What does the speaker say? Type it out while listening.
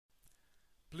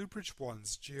BlueBridge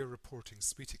One's Geo-Reporting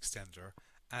SuiteExtender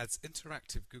adds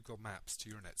interactive Google Maps to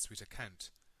your NetSuite account.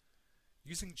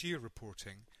 Using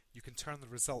geo-reporting, you can turn the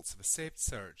results of a saved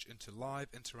search into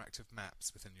live interactive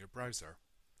maps within your browser.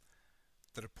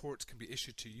 The report can be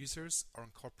issued to users or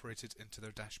incorporated into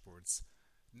their dashboards.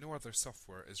 No other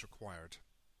software is required.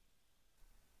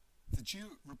 The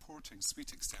Geo-Reporting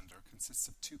SuiteExtender consists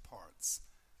of two parts: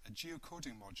 a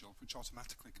geocoding module which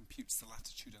automatically computes the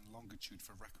latitude and longitude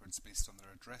for records based on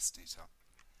their address data,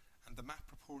 and the map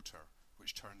reporter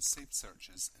which turns saved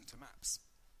searches into maps.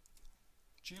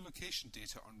 Geolocation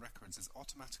data on records is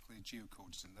automatically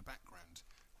geocoded in the background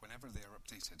whenever they are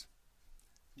updated.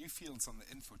 New fields on the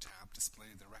Info tab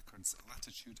display the record's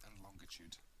latitude and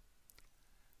longitude.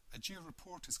 A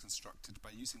geo-report is constructed by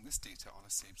using this data on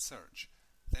a saved search,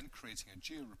 then creating a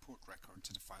geo-report record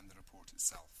to define the report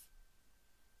itself.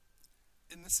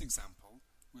 In this example,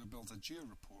 we'll build a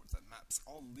geo-report that maps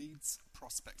all leads,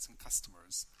 prospects and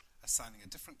customers, assigning a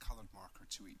different coloured marker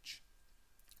to each.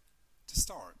 To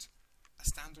start, a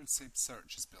standard saved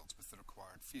search is built with the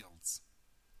required fields.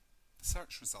 The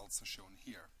search results are shown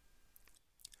here.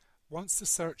 Once the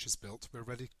search is built, we're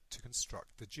ready to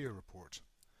construct the geo-report.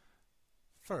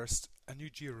 First, a new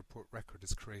geo-report record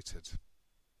is created.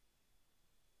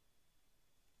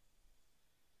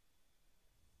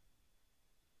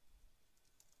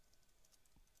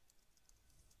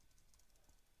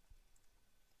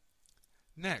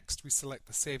 Next, we select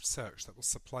the saved search that will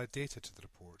supply data to the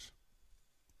report.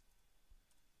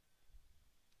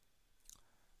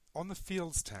 On the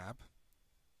Fields tab,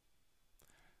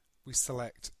 we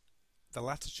select the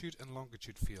latitude and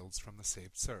longitude fields from the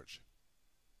saved search.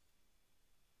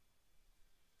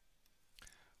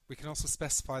 We can also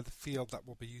specify the field that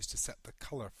will be used to set the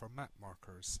colour for map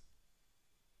markers,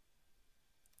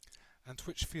 and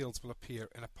which fields will appear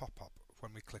in a pop-up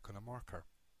when we click on a marker.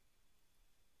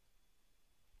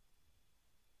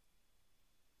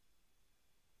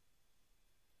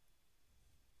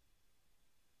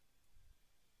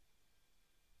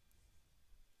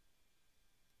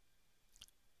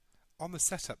 On the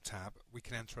Setup tab, we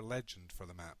can enter a legend for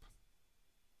the map.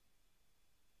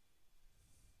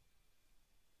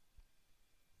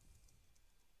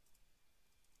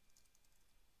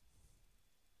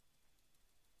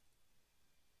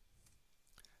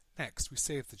 Next, we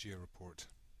save the geo-report.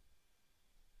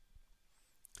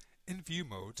 In View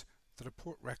mode, the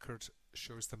report record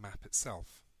shows the map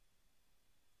itself.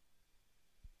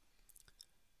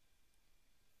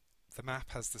 The map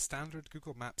has the standard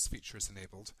Google Maps features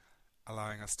enabled,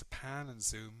 allowing us to pan and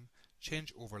zoom,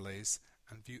 change overlays,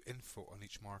 and view info on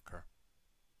each marker.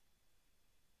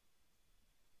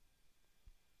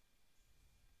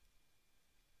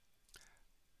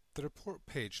 The report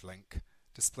page link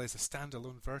displays a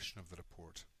standalone version of the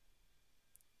report.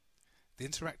 The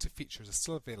interactive features are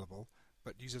still available,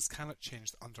 but users cannot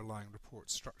change the underlying report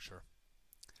structure.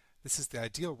 This is the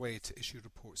ideal way to issue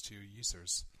reports to your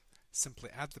users. Simply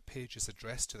add the page's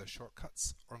address to their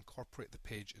shortcuts or incorporate the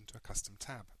page into a custom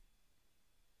tab.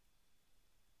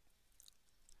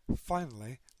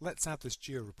 Finally, let's add this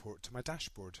geo-report to my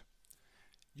dashboard.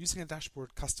 Using a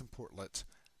dashboard custom portlet,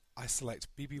 I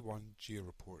select BB1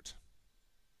 Geo-Report.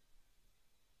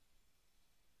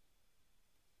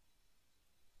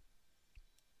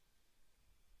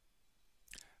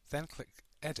 Then click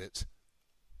Edit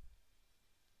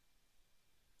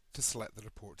to select the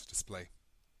report to display.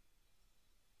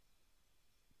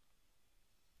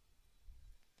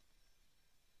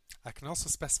 I can also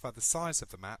specify the size of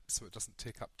the map so it doesn't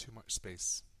take up too much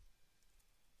space.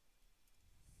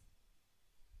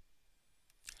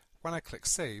 When I click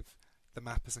Save, the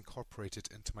map is incorporated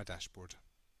into my dashboard.